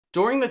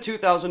During the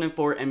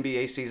 2004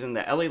 NBA season,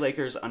 the LA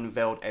Lakers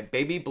unveiled a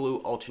baby blue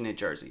alternate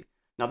jersey.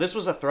 Now, this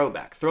was a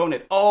throwback, throwing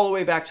it all the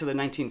way back to the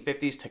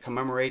 1950s to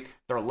commemorate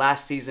their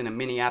last season in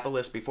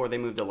Minneapolis before they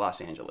moved to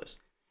Los Angeles.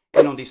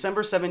 And on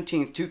December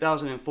 17th,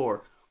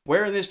 2004,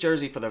 wearing this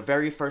jersey for the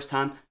very first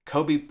time,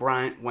 Kobe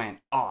Bryant went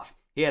off.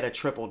 He had a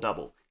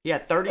triple-double. He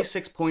had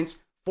 36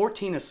 points,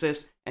 14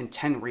 assists, and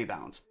 10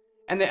 rebounds.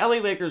 And the LA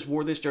Lakers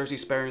wore this jersey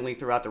sparingly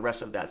throughout the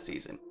rest of that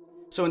season.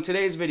 So in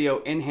today's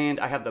video, in hand,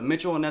 I have the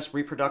Mitchell & Ness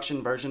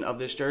reproduction version of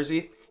this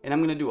jersey, and I'm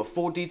going to do a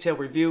full detailed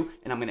review,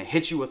 and I'm going to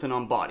hit you with an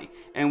on body.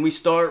 And we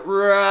start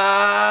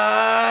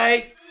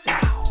right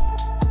now.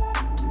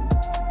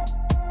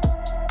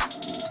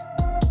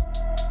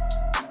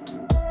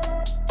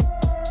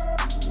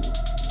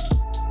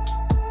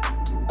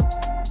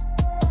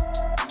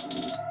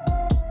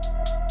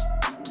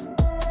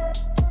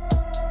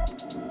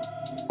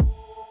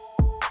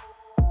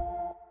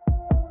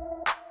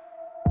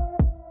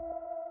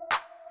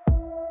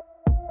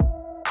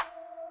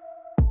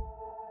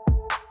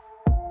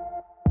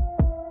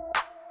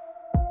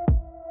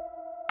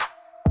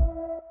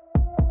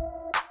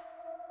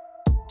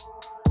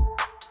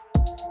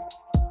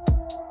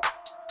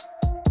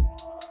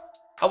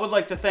 I would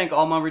like to thank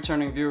all my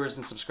returning viewers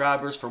and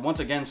subscribers for once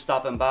again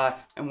stopping by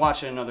and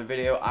watching another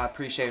video. I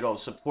appreciate all the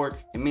support.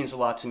 It means a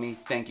lot to me.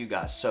 Thank you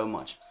guys so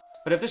much.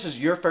 But if this is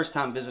your first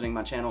time visiting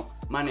my channel,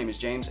 my name is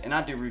James and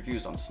I do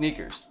reviews on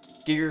sneakers,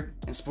 gear,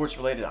 and sports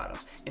related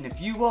items. And if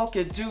you all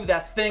could do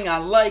that thing I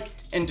like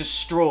and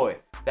destroy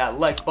that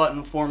like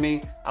button for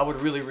me, I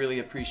would really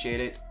appreciate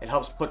it. It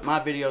helps put my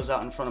videos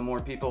out in front of more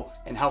people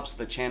and helps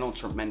the channel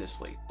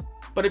tremendously.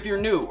 But if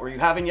you're new or you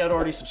haven't yet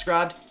already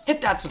subscribed,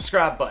 hit that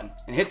subscribe button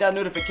and hit that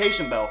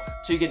notification bell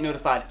so you get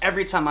notified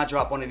every time I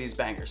drop one of these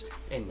bangers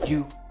and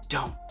you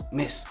don't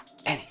miss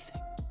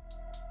anything.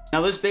 Now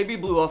this baby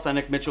blue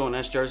authentic Mitchell &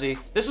 Ness jersey,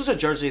 this is a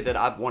jersey that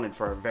I've wanted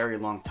for a very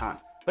long time.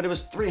 But it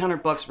was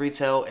 300 bucks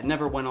retail, it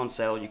never went on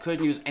sale, you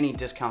couldn't use any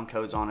discount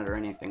codes on it or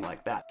anything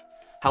like that.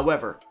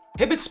 However,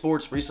 Hibbett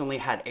Sports recently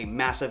had a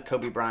massive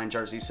Kobe Bryant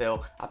jersey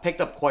sale. I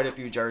picked up quite a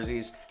few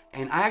jerseys.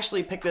 And I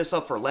actually picked this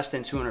up for less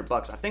than 200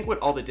 bucks. I think with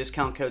all the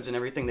discount codes and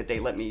everything that they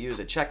let me use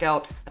at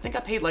checkout, I think I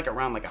paid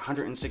around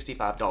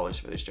 $165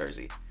 for this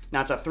jersey.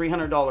 Now it's a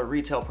 $300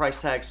 retail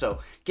price tag, so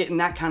getting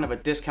that kind of a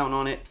discount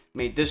on it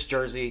made this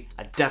jersey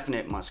a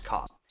definite must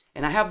cop.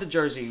 And I have the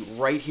jersey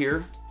right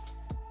here.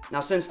 Now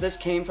since this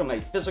came from a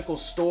physical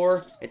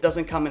store, it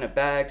doesn't come in a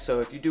bag,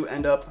 so if you do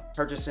end up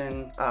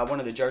purchasing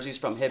one of the jerseys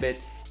from Hibbett,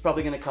 it's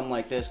probably gonna come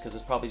like this because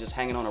it's probably just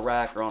hanging on a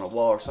rack or on a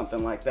wall or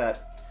something like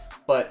that.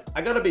 But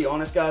I gotta be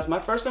honest guys, my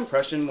first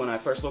impression when I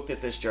first looked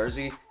at this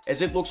jersey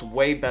is it looks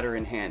way better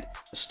in hand.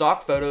 The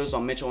stock photos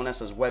on Mitchell &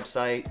 Ness's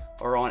website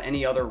or on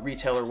any other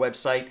retailer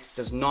website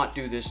does not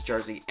do this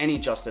jersey any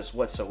justice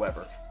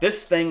whatsoever.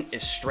 This thing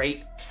is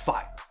straight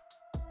fire.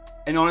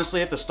 And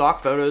honestly, if the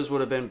stock photos would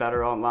have been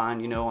better online,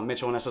 you know, on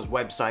Mitchell & Ness's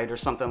website or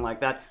something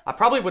like that, I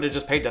probably would have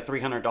just paid the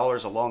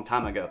 $300 a long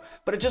time ago.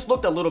 But it just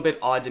looked a little bit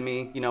odd to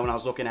me, you know, when I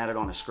was looking at it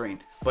on a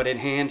screen. But in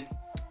hand,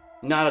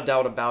 not a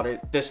doubt about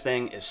it, this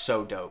thing is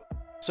so dope.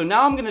 So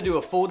now I'm going to do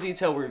a full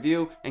detail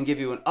review and give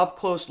you an up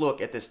close look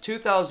at this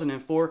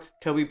 2004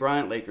 Kobe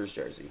Bryant Lakers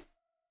jersey.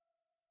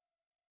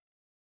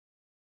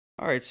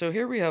 Alright, so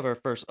here we have our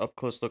first up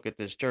close look at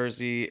this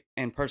jersey,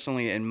 and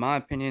personally, in my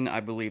opinion, I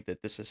believe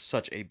that this is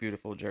such a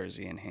beautiful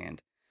jersey in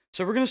hand.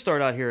 So we're going to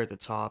start out here at the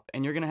top,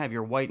 and you're going to have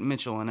your white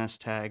Mitchell & Ness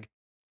tag,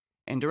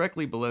 and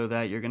directly below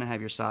that, you're going to have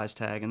your size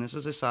tag, and this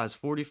is a size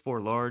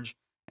 44 large,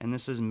 and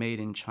this is made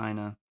in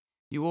China.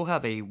 You will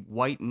have a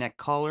white neck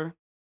collar.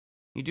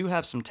 You do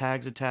have some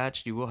tags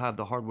attached. You will have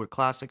the Hardwood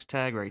Classics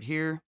tag right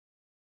here.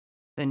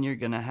 Then you're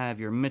going to have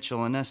your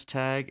Mitchell & Ness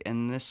tag,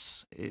 and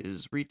this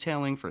is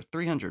retailing for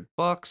 300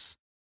 bucks.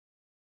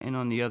 And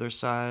on the other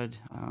side,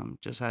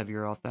 just have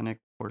your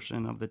authentic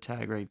portion of the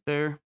tag right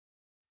there.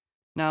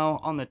 Now,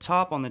 on the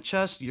top, on the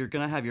chest, you're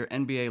going to have your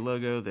NBA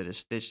logo that is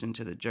stitched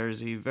into the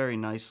jersey very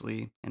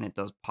nicely, and it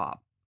does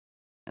pop.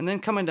 And then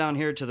coming down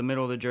here to the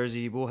middle of the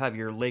jersey, we'll have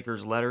your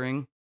Lakers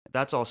lettering.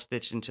 That's all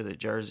stitched into the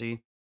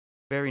jersey.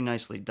 Very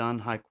nicely done,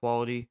 high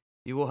quality.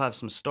 You will have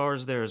some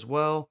stars there as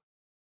well.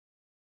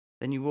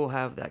 Then you will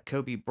have that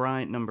Kobe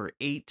Bryant number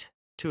 8,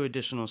 2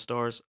 additional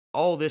stars.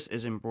 All this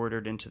is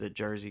embroidered into the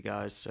jersey,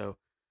 guys. So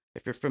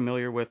if you're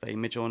familiar with a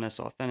Mitchell & Ness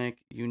Authentic,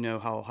 you know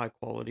how high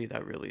quality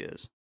that really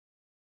is.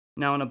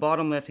 Now on the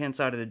bottom left-hand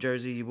side of the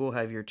jersey, you will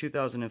have your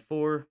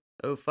 2004-05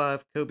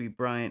 Kobe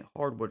Bryant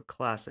Hardwood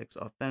Classics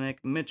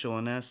Authentic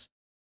Mitchell & Ness.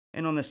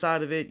 And on the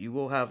side of it, you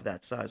will have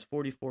that size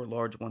 44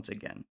 large once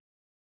again.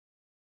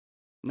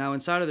 Now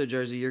inside of the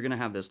jersey, you're going to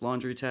have this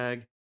laundry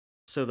tag.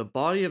 So the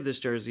body of this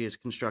jersey is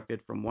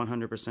constructed from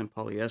 100%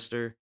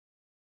 polyester,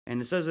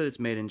 and it says that it's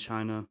made in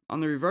China. On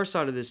the reverse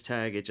side of this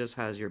tag, it just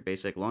has your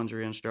basic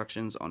laundry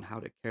instructions on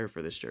how to care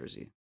for this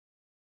jersey.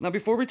 Now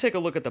before we take a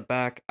look at the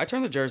back, I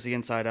turned the jersey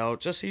inside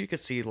out just so you could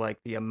see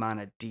the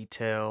amount of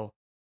detail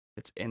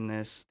that's in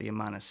this, the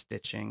amount of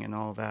stitching and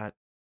all that.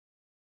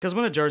 Because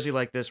when a jersey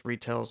like this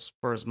retails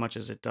for as much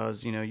as it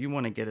does, you know, you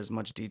want to get as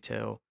much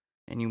detail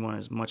and you want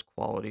as much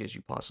quality as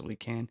you possibly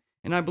can.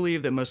 And I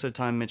believe that most of the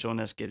time Mitchell &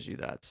 Ness gives you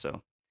that.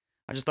 So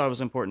I just thought it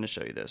was important to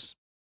show you this.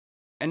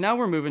 And now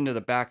we're moving to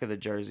the back of the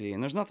jersey,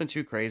 and there's nothing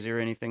too crazy or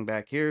anything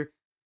back here.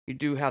 You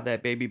do have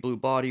that baby blue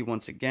body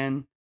once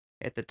again.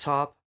 At the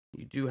top,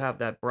 you do have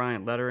that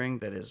Bryant lettering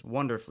that is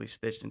wonderfully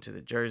stitched into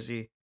the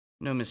jersey.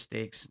 No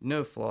mistakes,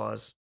 no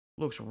flaws.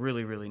 Looks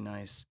really, really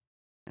nice.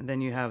 And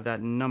then you have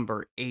that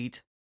number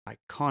 8,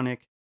 iconic.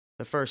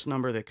 The first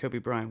number that Kobe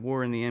Bryant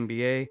wore in the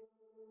NBA.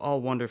 All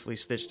wonderfully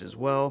stitched as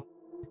well.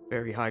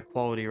 Very high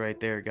quality right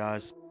there,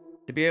 guys.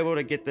 To be able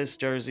to get this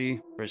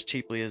jersey for as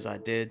cheaply as I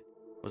did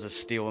was a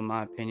steal in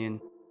my opinion.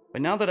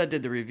 But now that I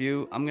did the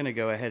review, I'm going to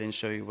go ahead and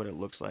show you what it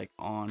looks like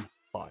on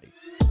body.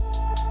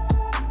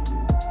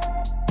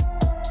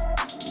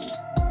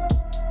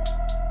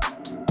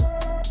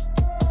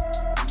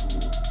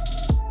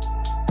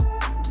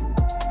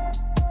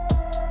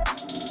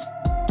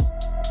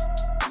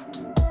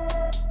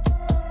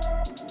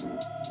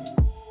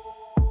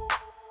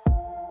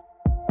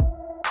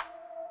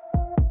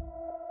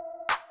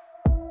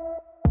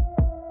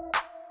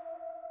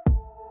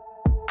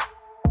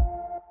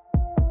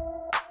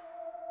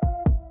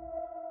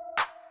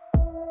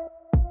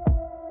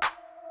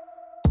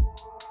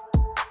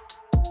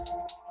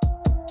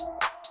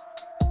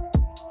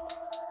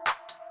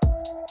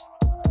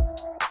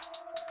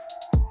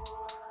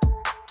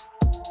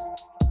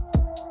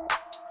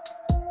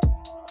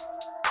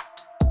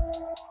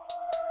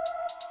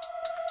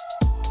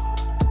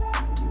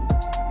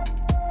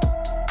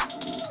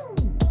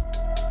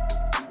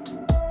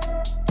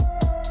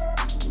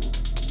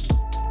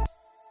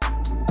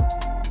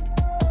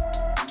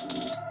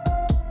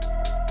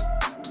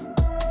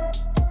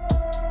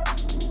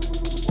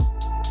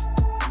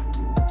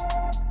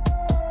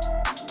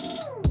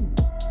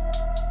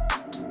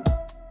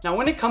 Now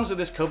when it comes to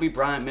this Kobe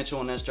Bryant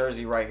Mitchell & Ness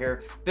jersey right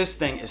here, this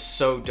thing is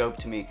so dope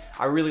to me.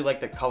 I really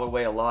like the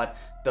colorway a lot.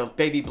 The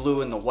baby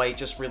blue and the white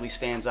just really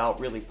stands out,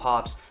 really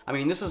pops. I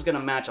mean, this is gonna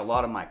match a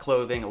lot of my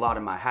clothing, a lot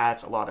of my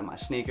hats, a lot of my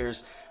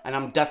sneakers, and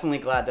I'm definitely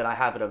glad that I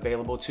have it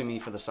available to me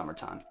for the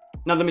summertime.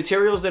 Now the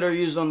materials that are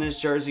used on this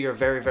jersey are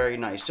very, very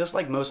nice, just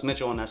like most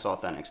Mitchell & Ness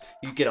Authentics.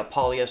 You get a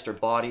polyester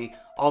body,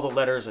 all the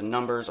letters and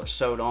numbers are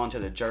sewed onto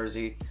the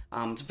jersey.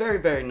 It's very,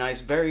 very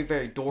nice, very,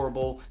 very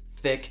durable,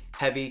 thick,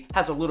 heavy,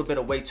 has a little bit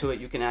of weight to it.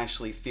 You can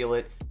actually feel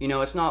it. You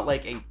know, it's not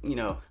like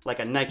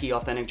a Nike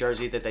Authentic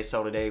jersey that they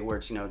sell today where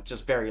it's,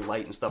 just very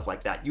light and stuff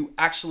like that. You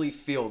actually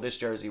feel this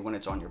jersey when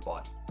it's on your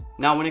body.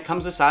 Now, when it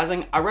comes to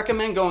sizing, I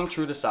recommend going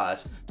true to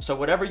size. So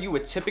whatever you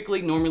would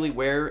typically normally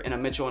wear in a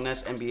Mitchell &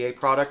 Ness NBA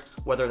product,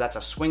 whether that's a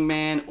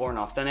swingman or an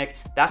authentic,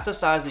 that's the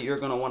size that you're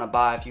gonna wanna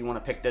buy if you wanna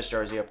pick this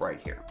jersey up right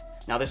here.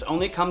 Now this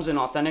only comes in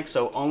authentic,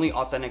 so only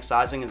authentic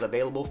sizing is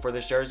available for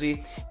this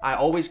jersey. I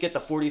always get the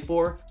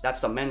 44,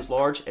 that's the men's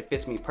large. It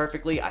fits me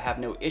perfectly. I have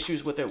no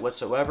issues with it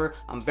whatsoever.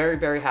 I'm very,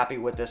 very happy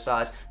with this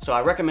size, so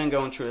I recommend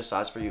going true to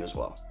size for you as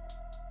well.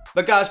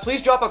 But guys,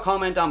 please drop a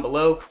comment down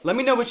below. Let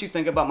me know what you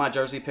think about my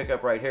jersey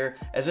pickup right here.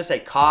 Is this a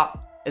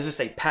cop? Is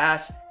this a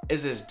pass?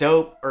 Is this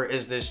dope? Or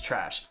is this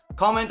trash?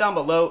 Comment down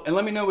below and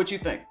let me know what you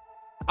think.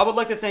 I would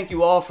like to thank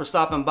you all for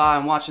stopping by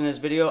and watching this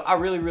video. I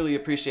really, really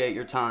appreciate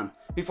your time.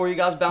 Before you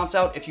guys bounce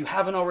out, if you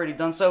haven't already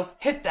done so,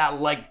 hit that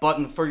like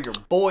button for your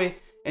boy.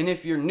 And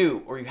if you're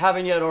new or you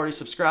haven't yet already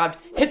subscribed,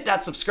 hit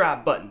that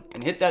subscribe button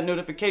and hit that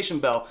notification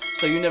bell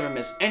so you never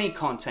miss any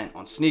content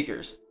on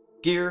sneakers,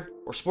 gear,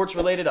 or sports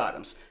related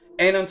items.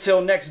 And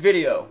until next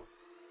video,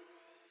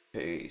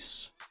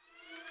 peace.